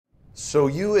So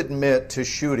you admit to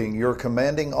shooting your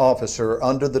commanding officer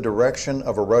under the direction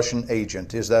of a Russian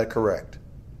agent, is that correct?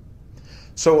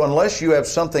 So unless you have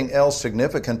something else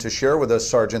significant to share with us,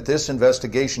 Sergeant, this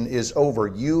investigation is over.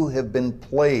 You have been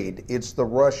played. It's the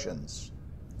Russians.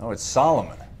 Oh, it's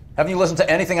Solomon. Haven't you listened to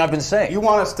anything I've been saying? You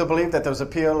want us to believe that there's a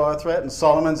PLR threat and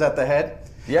Solomon's at the head?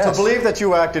 Yes. To believe that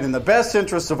you acted in the best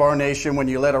interests of our nation when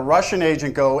you let a Russian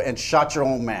agent go and shot your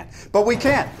own man. But we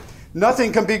can't.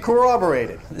 Nothing can be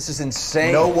corroborated. This is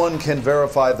insane. No one can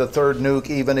verify the third nuke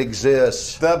even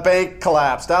exists. The bank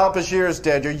collapsed. Al-Bashir's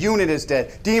dead. Your unit is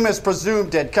dead. Dima's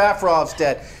presumed dead. Kafrov's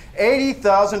dead.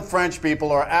 80,000 French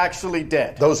people are actually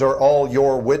dead. Those are all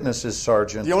your witnesses,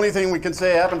 Sergeant. The only thing we can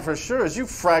say happened for sure is you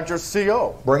fragged your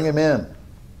CO. Bring him in.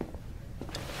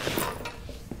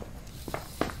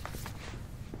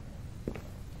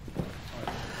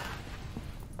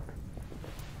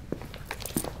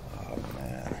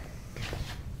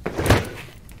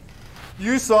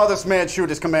 You saw this man shoot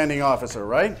his commanding officer,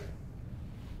 right?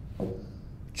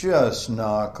 Just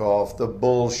knock off the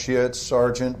bullshit,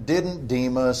 Sergeant. Didn't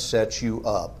Dima set you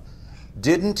up?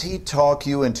 Didn't he talk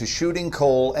you into shooting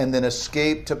Cole and then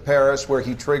escape to Paris where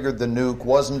he triggered the nuke?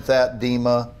 Wasn't that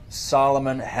Dima?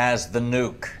 Solomon has the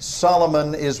nuke.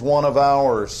 Solomon is one of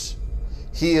ours.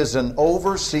 He is an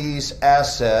overseas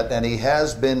asset, and he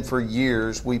has been for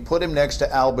years. We put him next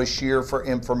to al-Bashir for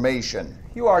information.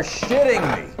 You are shitting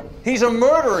me. He's a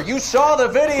murderer. You saw the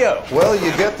video. Well,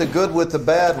 you get the good with the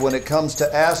bad when it comes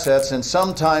to assets, and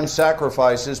sometimes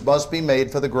sacrifices must be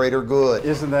made for the greater good.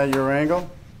 Isn't that your angle?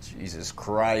 Jesus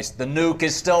Christ. The nuke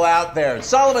is still out there.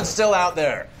 Solomon's still out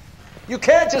there. You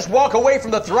can't just walk away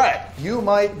from the threat. You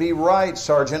might be right,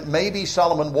 Sergeant. Maybe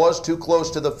Solomon was too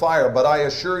close to the fire, but I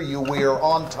assure you we are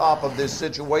on top of this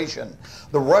situation.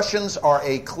 The Russians are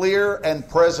a clear and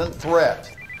present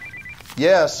threat.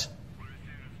 Yes.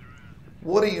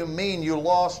 What do you mean you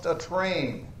lost a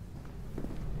train?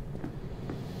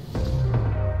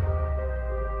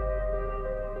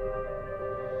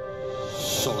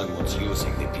 Solomon's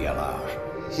using the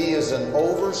PLR. He is an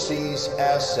overseas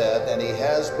asset, and he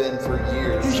has been for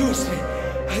years. He used me,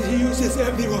 and he uses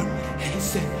everyone. He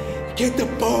said, get the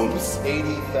bombs.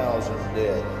 80,000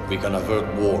 dead. We can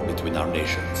avert war between our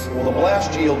nations. Well, the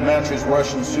blast yield matches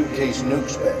Russian suitcase nuke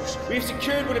specs. We've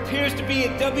secured what appears to be a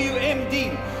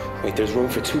WMD. Wait, there's room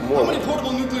for 2 more. How many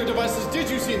portable nuclear devices did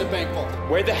you see in the bank vault?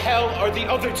 Where the hell are the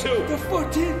other 2? The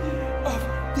 14th of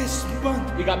this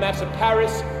month. We got maps of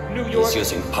Paris, New York. He's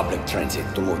using public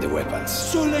transit to move the weapons.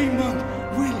 Suleiman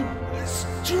will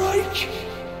strike.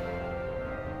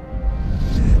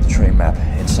 The train map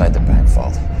inside the bank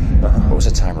vault. What was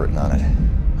the time written on it?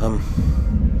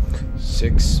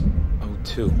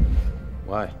 6:02.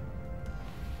 Why?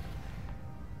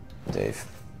 Dave,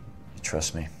 you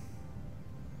trust me?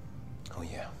 Oh,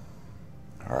 yeah.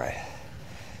 All right.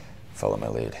 Follow my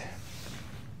lead.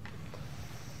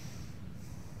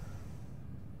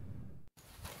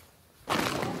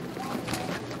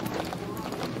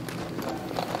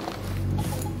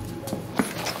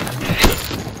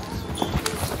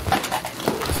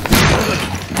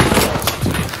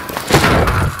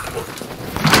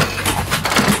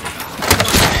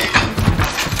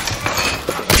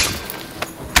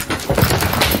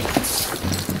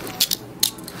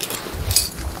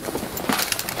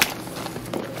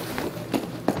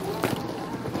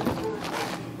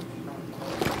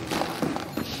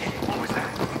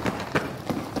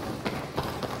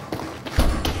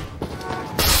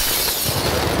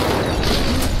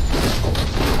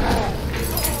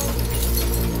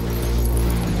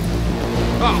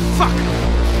 Oh, fuck!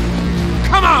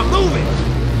 Come on, move it!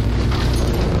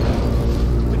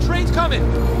 The train's coming!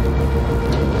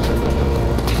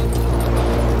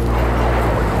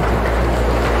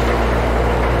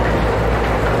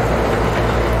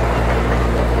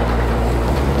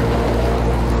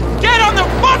 Get on the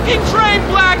fucking train,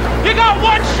 Black! You got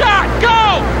 1 shot! Go!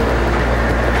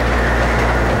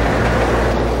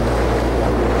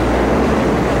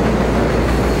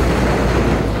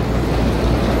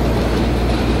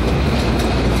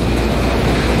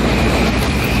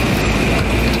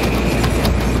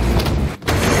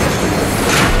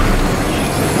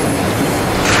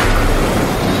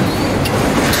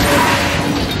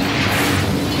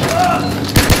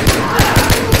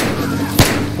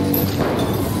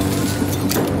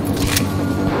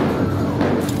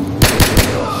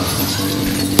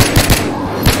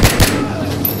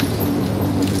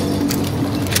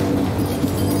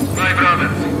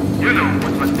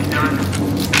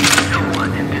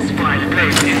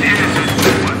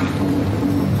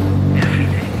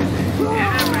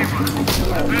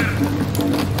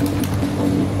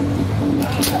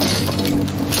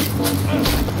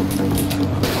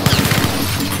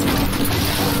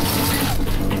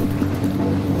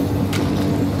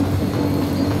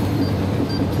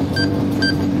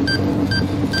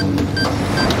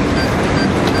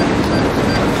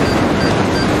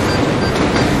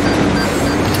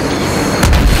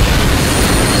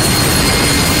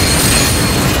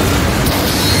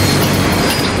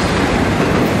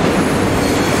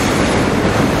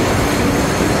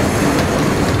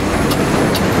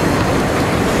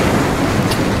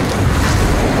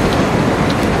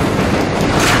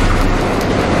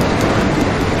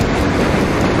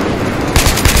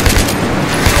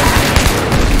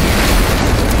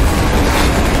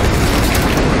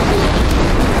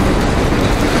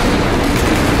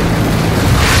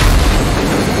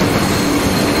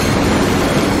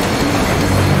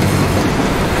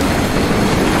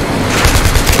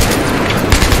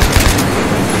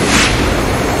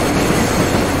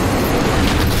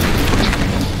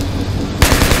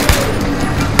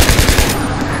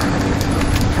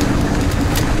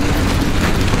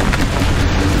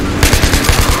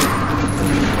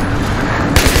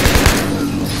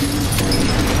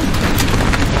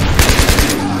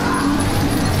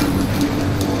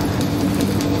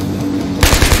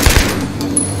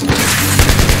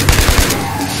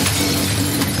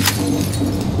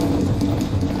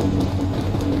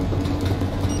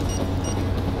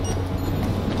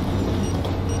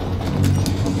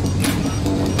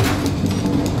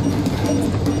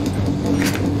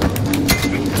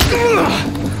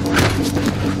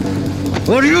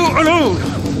 Are you alone?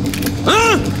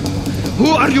 Huh? Who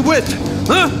are you with?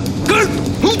 Huh? Good?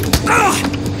 Who?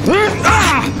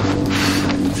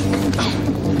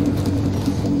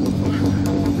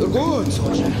 You're good,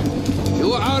 soldier.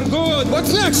 You are good.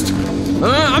 What's next?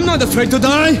 I'm not afraid to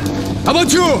die. How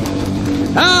about you?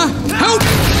 Help!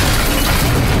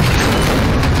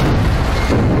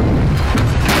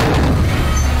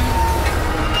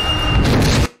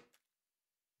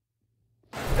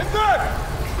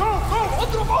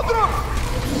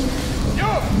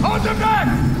 Hold him back!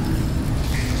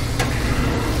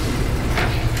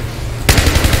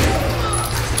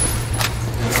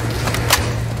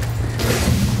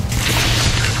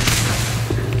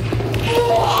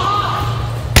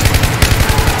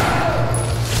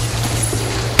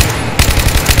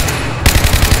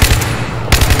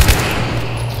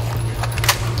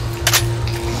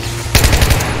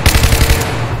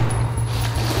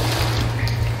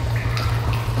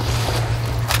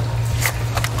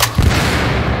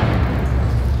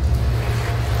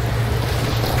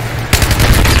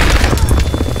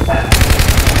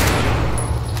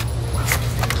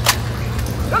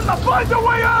 Find a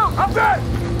way out! Up there!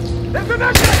 There's an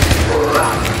exit!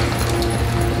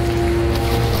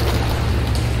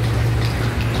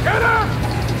 Get him!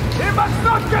 He must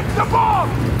not get the bomb!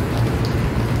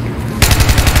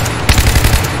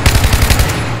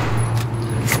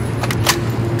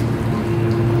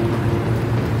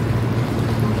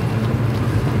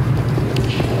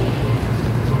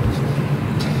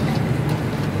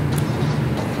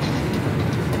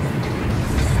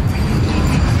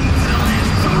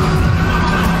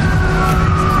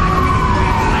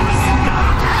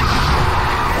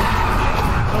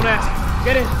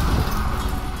 Get in!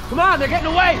 Come on, they're getting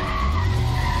away!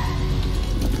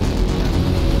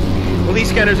 Police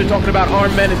scanners are talking about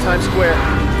armed men in Times Square.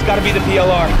 It's gotta be the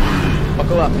PLR.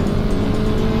 Buckle up.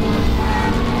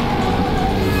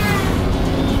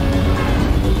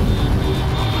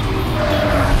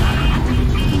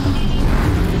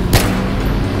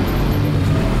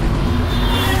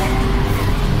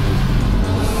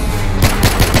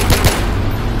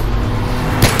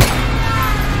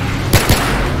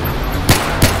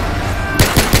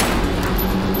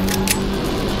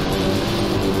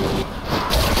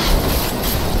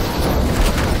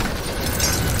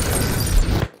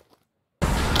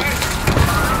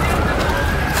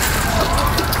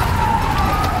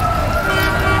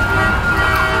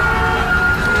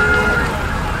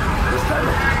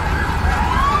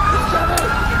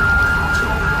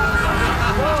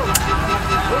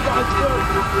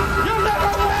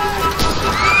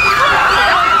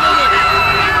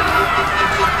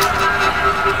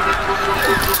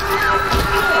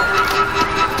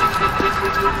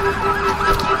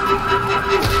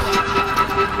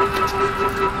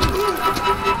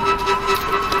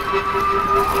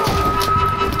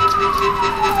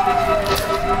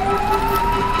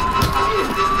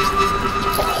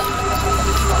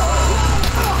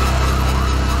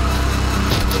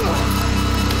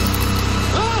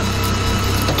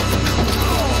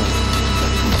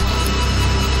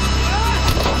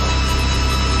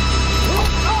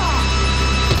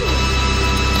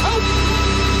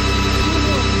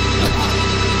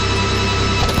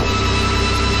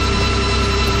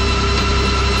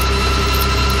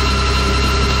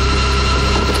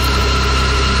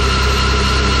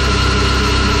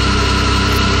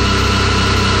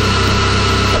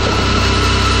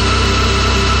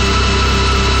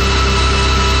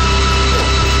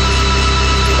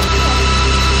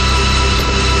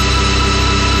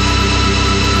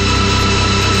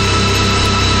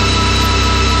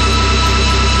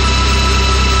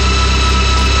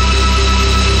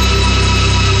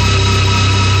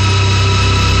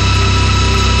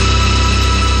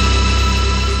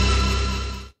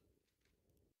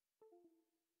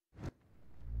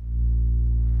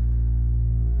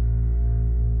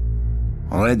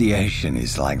 Radiation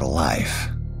is like life,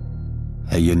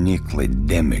 a uniquely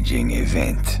damaging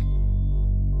event.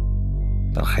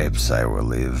 Perhaps I will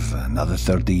live another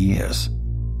 30 years.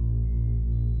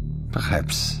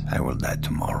 Perhaps I will die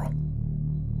tomorrow.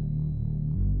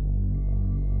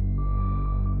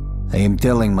 I am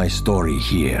telling my story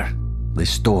here, the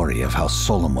story of how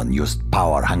Solomon used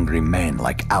power-hungry men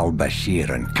like al-Bashir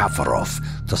and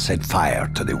Kafarov to set fire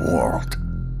to the world.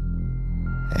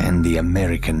 And the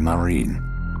American Marine,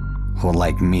 who,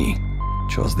 like me,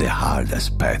 chose the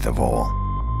hardest path of all.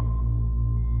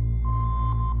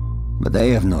 But I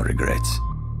have no regrets.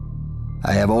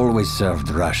 I have always served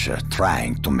Russia,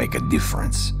 trying to make a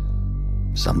difference.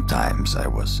 Sometimes I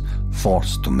was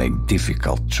forced to make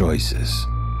difficult choices.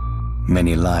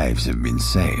 Many lives have been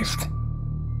saved.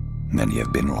 Many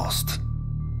have been lost.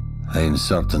 I am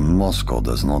certain Moscow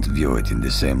does not view it in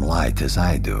the same light as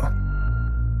I do.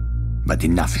 But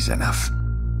enough is enough.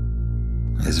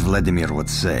 As Vladimir would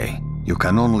say, you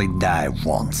can only die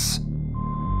once.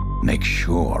 Make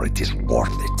sure it is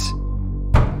worth it.